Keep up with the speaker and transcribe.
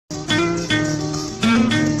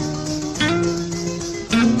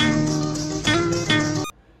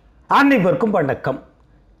அனைவருக்கும் வணக்கம்.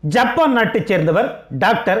 ஜப்பான் நாட்டைச் சேர்ந்தவர்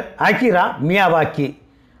டாக்டர் அகிரா மியாவாக்கி.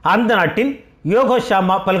 அந்த நாட்டின்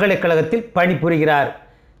யோகோஷாமா பல்கலைக்கழகத்தில் பணிபுரிகிறார்.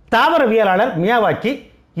 தாவரவியலாளர் மியாவாக்கி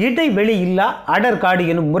இடைவெளி இல்லா அடர்காடு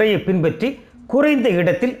எனும் முறையை பின்பற்றி குறைந்த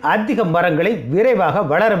இடத்தில் அதிக மரங்களை விரைவாக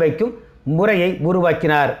வளர வைக்கும் முறையை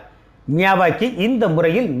உருவாக்கினார். மியாவாக்கி இந்த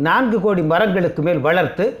முறையில் 4 கோடி மரங்களுக்கு மேல்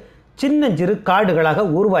வளர்த்து சின்னஞ்சிறு காடுகளாக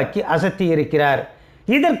உருவாக்கி அசத்தியிருக்கிறார்.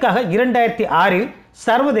 இதற்காக 2006இல்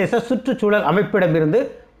சர்வதேச சுற்றுச்சூழல் அமைப்பிடமிருந்து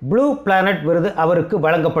ப்ளூ பிளானட் விருது அவருக்கு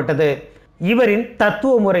வழங்கப்பட்டது. இவரின்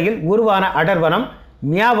தத்துவ முறையில் உருவான அடர்வனம்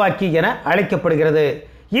மியாவாக்கி என அழைக்கப்படுகிறது.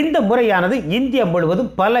 இந்த முறையானது இந்தியா முழுவதும்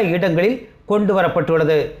பல இடங்களில் கொண்டு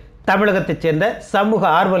வரப்பட்டுள்ளது. தமிழகத்தைச் சேர்ந்த சமூக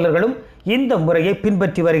ஆர்வலர்களும் இந்த முறையை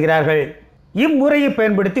பின்பற்றி வருகிறார்கள். இம்முறையை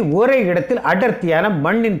பயன்படுத்தி ஒரே இடத்தில் அடர்த்தியான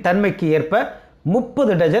மண்ணின் தன்மைக்கு ஏற்ப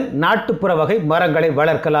 30 டஜன் நாட்டுப்புற வகை மரங்களை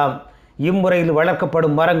வளர்க்கலாம். இம்முறையில்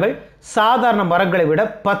வளர்க்கப்படும் மரங்கள் சாதாரண மரங்களை விட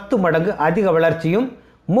 10 மடங்கு அதிக வளர்ச்சியும்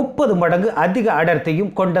 30 மடங்கு அதிக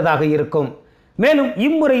அடர்த்தியும் கொண்டதாக இருக்கும். மேலும்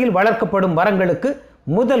இம்முறையில் வளர்க்கப்படும் மரங்களுக்கு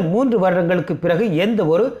முதல் 3 வருடங்களுக்கு பிறகு எந்த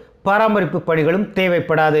ஒரு பராமரிப்பு பணிகளும்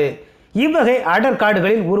தேவைப்படாது. இவ்வகை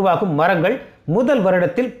அடர்காடுகளில் உருவாகும் மரங்கள் முதல்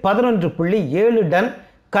வருடத்தில் 11.7 டன்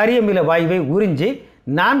கரியமில வாயுவை உறிஞ்சி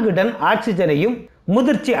 4 டன் ஆக்சிஜனையும்,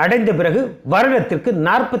 முதிர்ச்சி அடைந்த பிறகு வருடத்திற்கு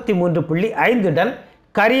 43.5 டன்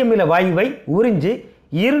கரியமில வாயுவை உறிஞ்சி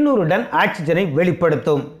 200 டன் ஆக்சிஜனை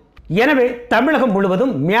வெளிப்படுத்தும். எனவே தமிழகம்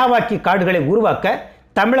முழுவதும் மியாவாக்கி காடுகளை உருவாக்க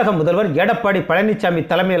தமிழக முதல்வர் எடப்பாடி பழனிசாமி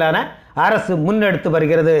தலைமையிலான அரசு முன்னெடுத்து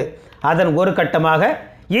வருகிறது. அதன் ஒரு கட்டமாக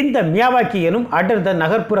இந்த மியாவாக்கி எனும் அடர்ந்த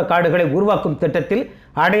நகர்ப்புற காடுகளை உருவாக்கும் திட்டத்தில்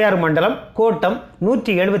அடையாறு மண்டலம் கோட்டம்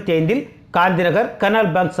 175இல் காந்திநகர்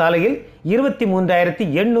கனால் பேங்க் சாலையில்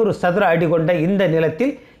 23,800 சதுர அடி கொண்ட இந்த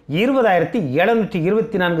நிலத்தில்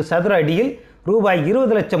 20,724 சதுர அடியில் ரூபாய்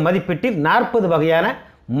 20 லட்சம் மதிப்பீட்டில் 40 வகையான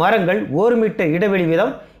மரங்கள் 1 மீட்டர் இடைவெளி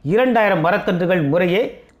வீதம் 2000 மரக்கன்றுகள் முறையே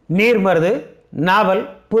நீர்மருது, நாவல்,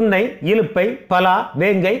 புன்னை, இலுப்பை, பலா,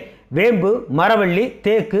 வேங்கை, வேம்பு, மரவள்ளி,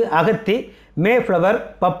 தேக்கு, அகத்தி, மேஃப்ளவர்,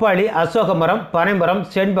 பப்பாளி, அசோக மரம், பனைமரம்,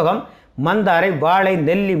 செண்பகம், மந்தாரை, வாழை,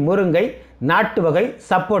 நெல்லி, முருங்கை, நாட்டு வகை,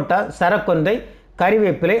 சப்போட்டா, சரக்கொன்றை,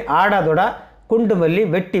 கறிவேப்பிலை, ஆடாதொடா, குண்டுமல்லி,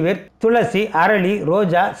 வெட்டிவேர், துளசி, அரளி,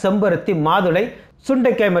 ரோஜா, செம்பருத்தி, மாதுளை,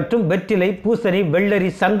 சுண்டைக்காய் மற்றும் வெற்றிலை, பூசணி, வெள்ளரி,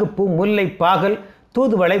 சங்குப்பூ, முல்லை, பாகல்,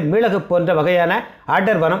 தூதுவளை, மிளகு போன்ற வகையான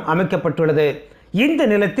அடர்வனம் அமைக்கப்பட்டுள்ளது. இந்த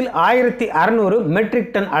நிலத்தில் 1600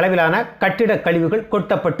 மெட்ரிக் டன் அளவிலான கட்டிட கழிவுகள்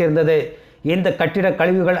கொட்டப்பட்டிருந்தது. இந்த கட்டிட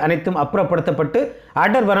கழிவுகள் அனைத்தும் அப்புறப்படுத்தப்பட்டு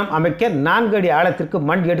அடர்வனம் அமைக்க 4 அடி ஆழத்திற்கு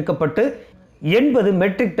மண் எடுக்கப்பட்டு 80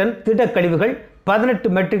 மெட்ரிக் டன் திடக்கழிவுகள்,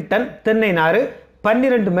 18 மெட்ரிக் டன் தென்னை நாறு,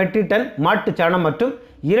 12 மெட்ரிக் டன் மாட்டுச்சாணம் மற்றும்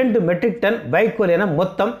 2 மெட்ரிக் டன் வைக்கோல் என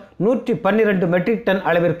மொத்தம் 112 மெட்ரிக் டன்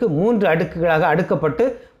அளவிற்கு 3 அடுக்குகளாக அடுக்கப்பட்டு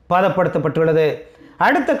பதப்படுத்தப்பட்டுள்ளது.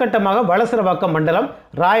 அடுத்த கட்டமாக வலசரவாக்கம் மண்டலம்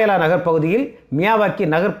ராயலா நகர் பகுதியில் மியாவாக்கி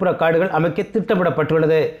நகர்ப்புற காடுகள் அமைக்க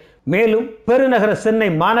திட்டமிடப்பட்டுள்ளது. மேலும் பெருநகர சென்னை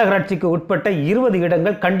மாநகராட்சிக்கு உட்பட்ட 20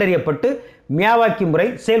 இடங்கள் கண்டறியப்பட்டு மியாவாக்கி முறை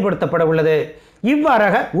செயல்படுத்தப்பட உள்ளது.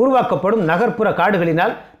 இவ்வாறாக உருவாக்கப்படும் நகர்ப்புற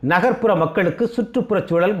காடுகளினால் நகர்ப்புற மக்களுக்கு சுற்றுப்புற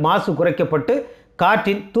சூழல் மாசு குறைக்கப்பட்டு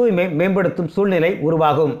காற்றின் தூய்மை மேம்படுத்தும் சூழ்நிலை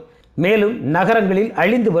உருவாகும். மேலும் நகரங்களில்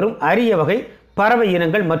அழிந்து வரும் அரிய வகை பறவை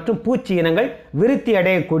இனங்கள் மற்றும் பூச்சி இனங்கள் விருத்தி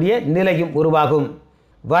அடையக்கூடிய நிலையும் உருவாகும்.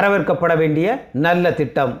 வரவேற்கப்பட வேண்டிய நல்ல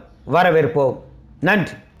திட்டம். வரவேற்போம்.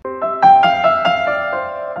 நன்றி.